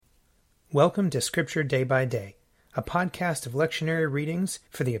Welcome to Scripture Day by Day, a podcast of lectionary readings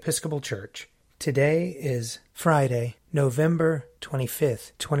for the Episcopal Church. Today is Friday, November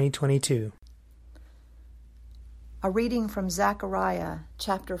 25th, 2022. A reading from Zechariah,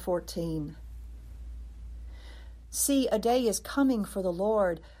 chapter 14. See, a day is coming for the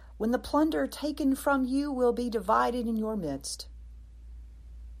Lord, when the plunder taken from you will be divided in your midst.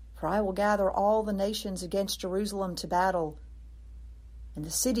 For I will gather all the nations against Jerusalem to battle, and the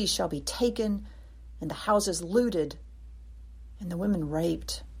cities shall be taken, and the houses looted, and the women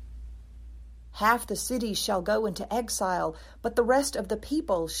raped. Half the cities shall go into exile, but the rest of the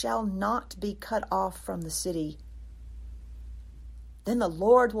people shall not be cut off from the city. Then the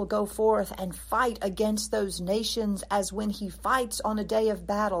Lord will go forth and fight against those nations as when he fights on a day of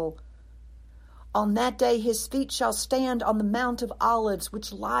battle. On that day his feet shall stand on the Mount of Olives,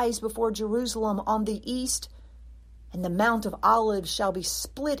 which lies before Jerusalem on the east, and the Mount of Olives shall be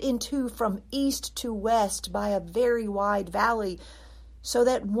split in two from east to west by a very wide valley, so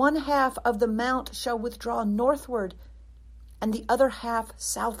that one half of the mount shall withdraw northward, and the other half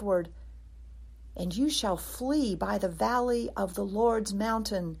southward. And you shall flee by the valley of the Lord's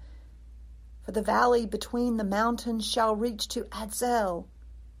mountain, for the valley between the mountains shall reach to Adzel.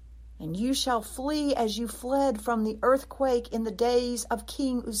 And you shall flee as you fled from the earthquake in the days of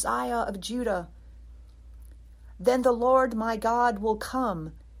King Uzziah of Judah. Then the Lord my God will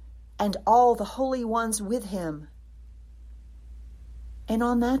come, and all the holy ones with him. And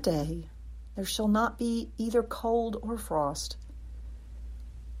on that day there shall not be either cold or frost.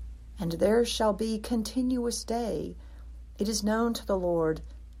 And there shall be continuous day. It is known to the Lord,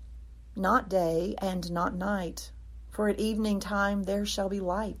 not day and not night, for at evening time there shall be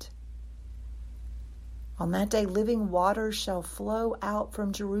light. On that day living waters shall flow out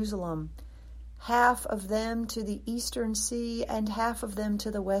from Jerusalem, half of them to the eastern sea, and half of them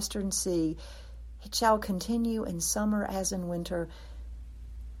to the western sea. It shall continue in summer as in winter,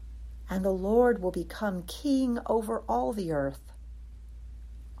 and the Lord will become king over all the earth.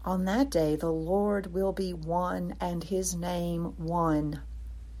 On that day the Lord will be one, and his name one.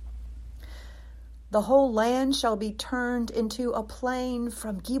 The whole land shall be turned into a plain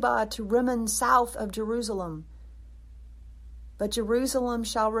from Geba to Rimmon south of Jerusalem. But Jerusalem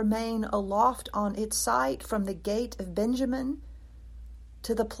shall remain aloft on its site from the gate of Benjamin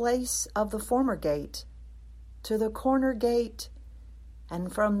to the place of the former gate, to the corner gate,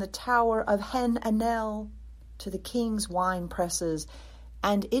 and from the tower of Hananel to the king's wine presses,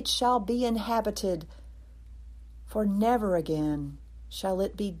 and it shall be inhabited, for never again shall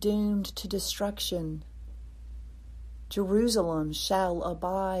it be doomed to destruction. Jerusalem shall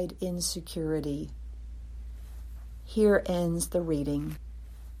abide in security. Here ends the reading.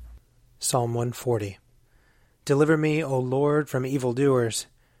 Psalm 140. Deliver me, O Lord, from evildoers.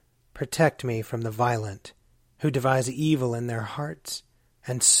 Protect me from the violent, who devise evil in their hearts,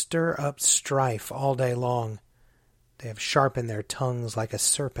 and stir up strife all day long. They have sharpened their tongues like a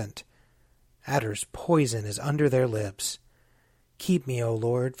serpent. Adder's poison is under their lips. Keep me, O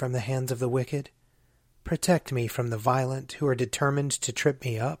Lord, from the hands of the wicked. Protect me from the violent, who are determined to trip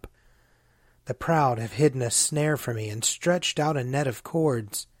me up. The proud have hidden a snare for me and stretched out a net of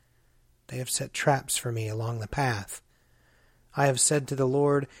cords. They have set traps for me along the path. I have said to the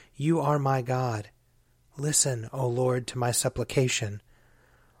Lord, You are my God. Listen, O Lord, to my supplication.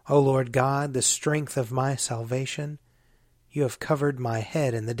 O Lord God, the strength of my salvation, you have covered my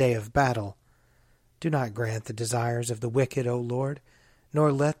head in the day of battle. Do not grant the desires of the wicked, O Lord,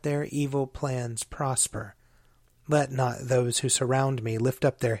 nor let their evil plans prosper. Let not those who surround me lift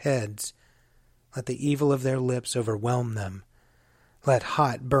up their heads. Let the evil of their lips overwhelm them. Let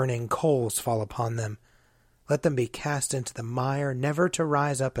hot burning coals fall upon them. Let them be cast into the mire, never to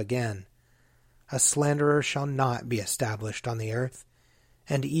rise up again. A slanderer shall not be established on the earth,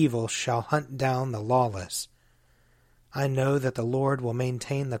 and evil shall hunt down the lawless. I know that the Lord will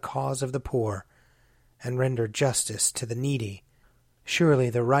maintain the cause of the poor, and render justice to the needy. Surely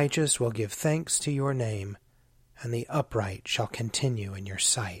the righteous will give thanks to your name, and the upright shall continue in your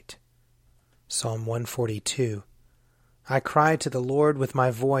sight. Psalm 142. I cry to the Lord with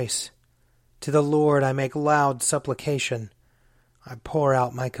my voice. To the Lord I make loud supplication. I pour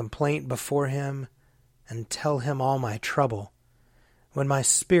out my complaint before him and tell him all my trouble. When my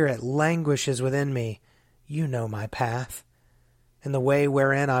spirit languishes within me, you know my path. In the way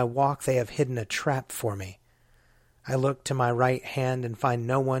wherein I walk they have hidden a trap for me. I look to my right hand and find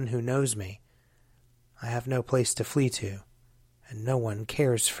no one who knows me. I have no place to flee to, and no one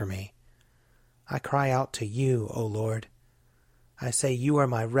cares for me. I cry out to you, O Lord. I say, you are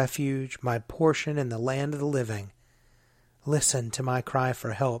my refuge, my portion in the land of the living. Listen to my cry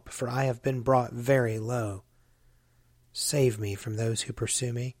for help, for I have been brought very low. Save me from those who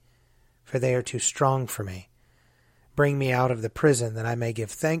pursue me, for they are too strong for me. Bring me out of the prison, that I may give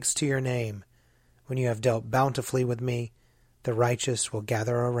thanks to your name. When you have dealt bountifully with me, the righteous will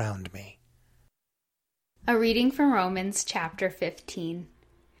gather around me. A reading from Romans chapter 15.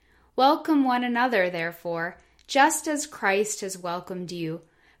 Welcome one another, therefore, just as Christ has welcomed you,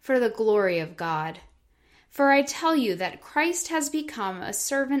 for the glory of God. For I tell you that Christ has become a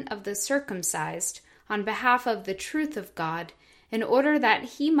servant of the circumcised on behalf of the truth of God, in order that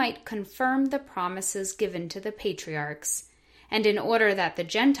he might confirm the promises given to the patriarchs, and in order that the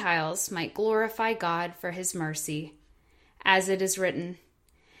Gentiles might glorify God for his mercy. As it is written,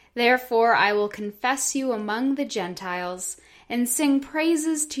 Therefore I will confess you among the Gentiles, and sing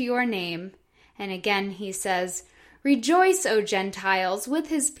praises to your name. And again he says, Rejoice, O Gentiles, with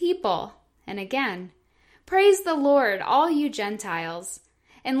his people. And again, Praise the Lord, all you Gentiles,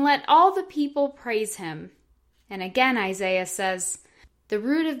 and let all the people praise him. And again Isaiah says, The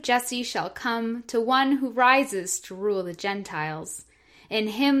root of Jesse shall come, to one who rises to rule the Gentiles. In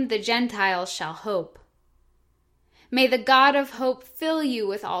him the Gentiles shall hope. May the God of hope fill you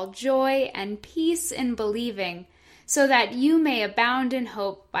with all joy and peace in believing, so that you may abound in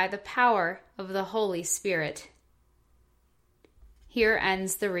hope by the power of the Holy Spirit. Here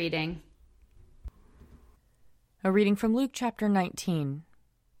ends the reading. A reading from Luke chapter 19.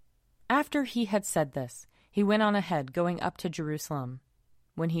 After he had said this, he went on ahead, going up to Jerusalem.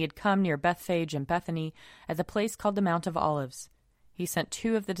 When he had come near Bethphage and Bethany, at the place called the Mount of Olives, he sent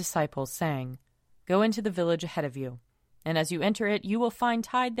 2 of the disciples, saying, Go into the village ahead of you, and as you enter it, you will find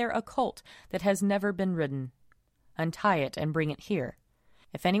tied there a colt that has never been ridden. Untie it and bring it here.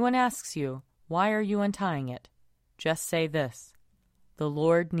 If anyone asks you, Why are you untying it? Just say this, The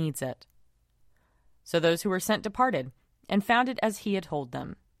Lord needs it. So those who were sent departed, and found it as he had told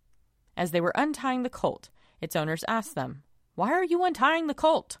them. As they were untying the colt, its owners asked them, Why are you untying the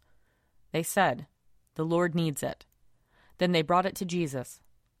colt? They said, The Lord needs it. Then they brought it to Jesus,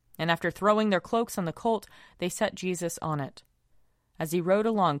 and after throwing their cloaks on the colt, they set Jesus on it. As he rode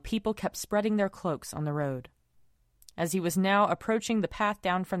along, people kept spreading their cloaks on the road. As he was now approaching the path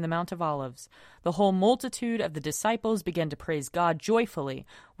down from the Mount of Olives, the whole multitude of the disciples began to praise God joyfully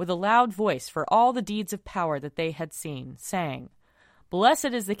with a loud voice for all the deeds of power that they had seen, saying, Blessed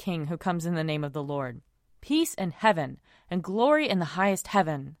is the King who comes in the name of the Lord. Peace in heaven, and glory in the highest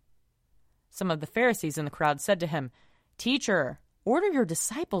heaven. Some of the Pharisees in the crowd said to him, Teacher, order your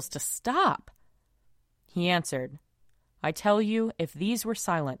disciples to stop. He answered, I tell you, if these were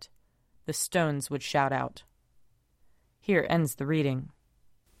silent, the stones would shout out. Here ends the reading.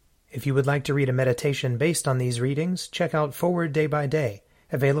 If you would like to read a meditation based on these readings, check out Forward Day by Day,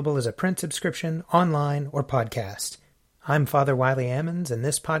 available as a print subscription, online, or podcast. I'm Father Wiley Ammons, and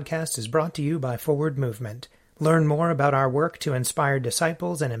this podcast is brought to you by Forward Movement. Learn more about our work to inspire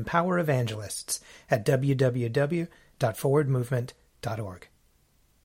disciples and empower evangelists at www.forwardmovement.org.